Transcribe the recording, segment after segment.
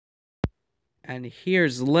And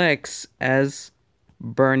here's Lex as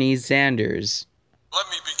Bernie Sanders. Let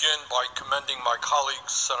me begin by commending my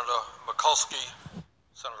colleagues, Senator Mikulski,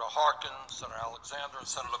 Senator Harkin, Senator Alexander, and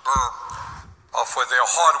Senator Burr, for their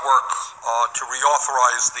hard work to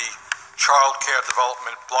reauthorize the Child Care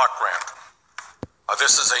Development Block Grant.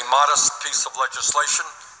 This is a modest piece of legislation,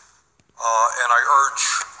 and I urge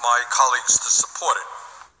my colleagues to support it.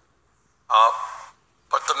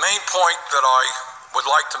 But the main point that I would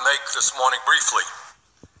like to make this morning briefly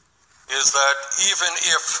is that even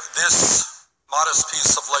if this modest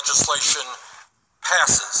piece of legislation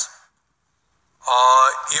passes,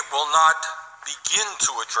 it will not begin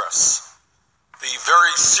to address the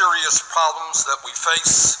very serious problems that we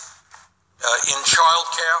face in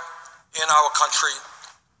childcare in our country,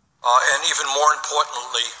 and even more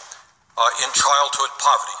importantly, in childhood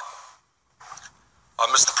poverty.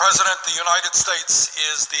 Mr. President, the United States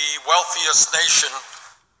is the wealthiest nation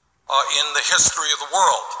in the history of the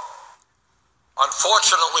world.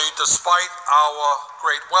 Unfortunately, despite our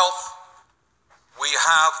great wealth, we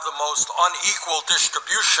have the most unequal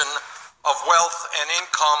distribution of wealth and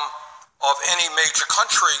income of any major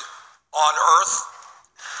country on earth.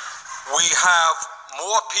 We have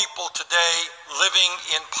more people today living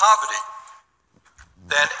in poverty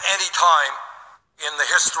than any time in the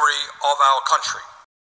history of our country.